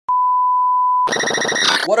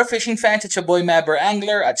What up fishing fans, it's your boy Mabber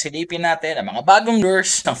Angler at silipin natin ang mga bagong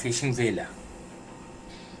lures ng Fishing Villa.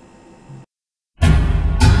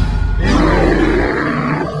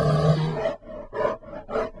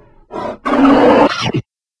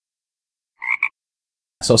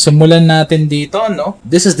 So, simulan natin dito, no?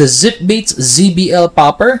 This is the ZipBaits ZBL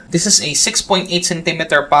popper. This is a 6.8 cm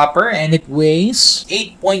popper and it weighs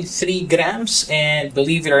 8.3 grams. And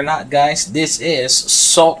believe it or not, guys, this is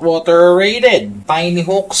saltwater rated. Tiny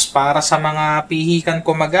hooks para sa mga pihikan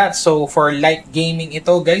kumagat. So, for light gaming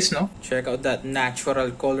ito, guys, no? Check out that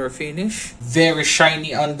natural color finish. Very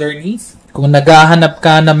shiny underneath. Kung naghahanap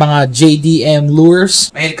ka ng mga JDM lures,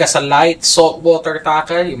 mahilig ka sa light saltwater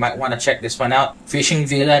tackle, you might want to check this one out. Fishing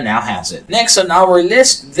Villa now has it. Next on our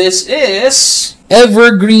list, this is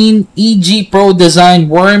Evergreen EG Pro Design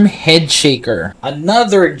Worm Head Shaker.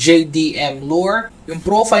 Another JDM lure. Yung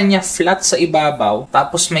profile niya flat sa ibabaw,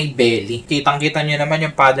 tapos may belly. Kitang-kita nyo naman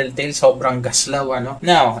yung paddle tail, sobrang gaslaw, ano?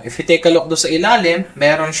 Now, if you take a look do sa ilalim,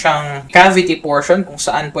 meron siyang cavity portion kung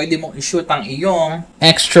saan pwede mong i-shoot ang iyong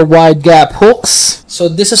extra wide gap hooks. So,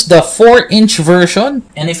 this is the 4-inch version.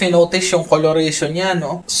 And if you notice yung coloration niya,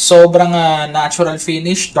 no? Sobrang natural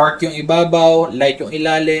finish. Dark yung ibabaw, light yung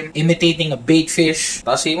ilalim, imitating a bait fish.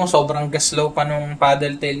 Tapos mo, sobrang gaslaw pa nung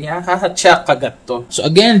paddle tail niya. Hahatsak kagat to. So,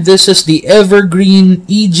 again, this is the Evergreen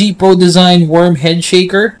EG Pro Design Worm Head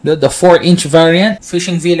Shaker, the 4-inch variant.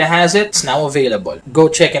 Fishing Villa has it. It's now available. Go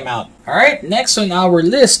check him out. Alright, next on our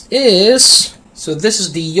list is... So this is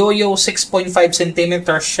the Yo-Yo 6.5 cm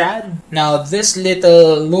shad. Now this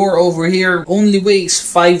little lure over here only weighs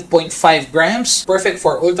 5.5 grams. Perfect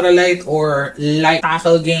for ultralight or light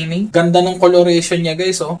tackle gaming. Ganda ng coloration niya,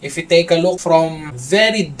 guys. Oh. If you take a look from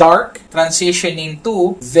very dark transitioning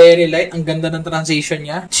to very light, ang ganda ng transition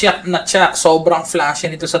niya. Tsak na tsak, sobrang flashy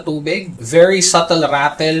nito sa tubig. Very subtle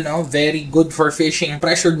rattle, no? Very good for fishing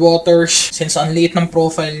pressured waters since ang liit ng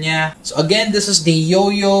profile niya. So again, this is the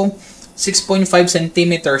Yo-Yo 6.5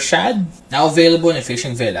 cm shad, now available in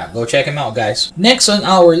Fishing Villa. Go check him out, guys. Next on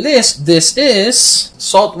our list, this is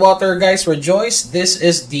saltwater, guys. Rejoice. This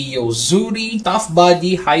is the Yo-Zuri Tough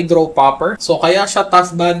Body Hydro Popper. So kaya siya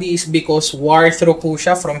tough body is because wire through po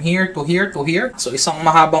siya from here to here to here. So isang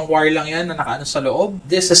mahabang wire lang yan na nakaano sa loob.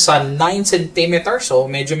 This is a 9 cm, so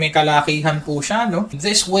medyo may kalakihan po siya, no?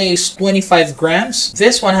 This weighs 25 grams.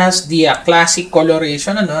 This one has the classic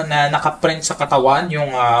coloration, ano, na nakaprint sa katawan,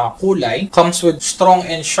 yung kulay. Comes with strong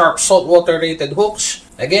and sharp saltwater rated hooks.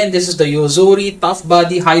 Again, this is the Yo-Zuri Tough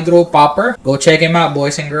Body Hydro Popper. Go check him out,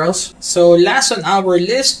 boys and girls. So last on our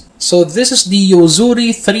list, so this is the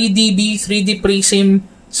Yo-Zuri 3DB 3D Prism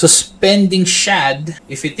Suspending Shad.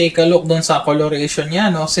 If you take a look dun sa coloration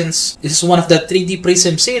niya, no, since this is one of the 3D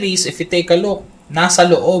Prism series, if you take a look, nasa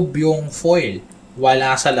loob yung foil,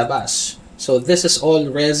 wala sa labas. So this is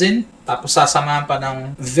all resin, tapos sasamahan pa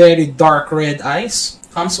ng very dark red eyes.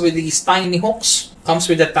 Comes with these tiny hooks. Comes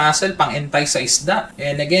with a tassel pang entay sa isda.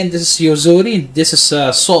 And again, this is Yo-Zuri. This is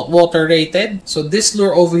saltwater rated. So this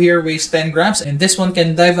lure over here weighs 10 grams. And this one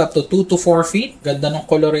can dive up to 2 to 4 feet. Ganda ng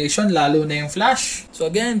coloration, lalo na yung flash. So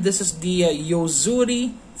again, this is the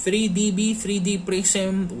Yo-Zuri 3DB 3D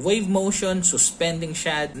Prism Wave Motion Suspending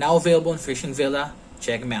Shad. Now available in Fishing Villa.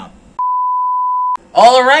 Check them out.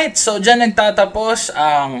 Alright, so dyan nagtatapos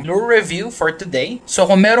ang lure review for today. So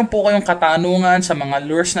kung meron po kayong katanungan sa mga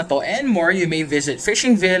lures na to and more, you may visit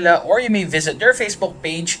Fishing Villa or you may visit their Facebook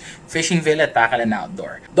page, Fishing Villa Tackle and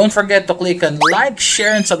Outdoor. Don't forget to click on like,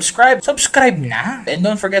 share, and subscribe. Subscribe na! And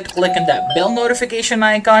don't forget to click on that bell notification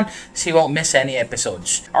icon so you won't miss any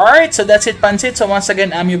episodes. Alright, so that's it, Pansit. So once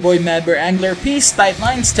again, I'm your boy Mabber Angler. Peace, tight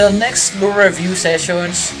lines. Till next lure review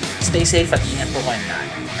sessions. Stay safe at ingat po kayo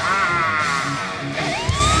na.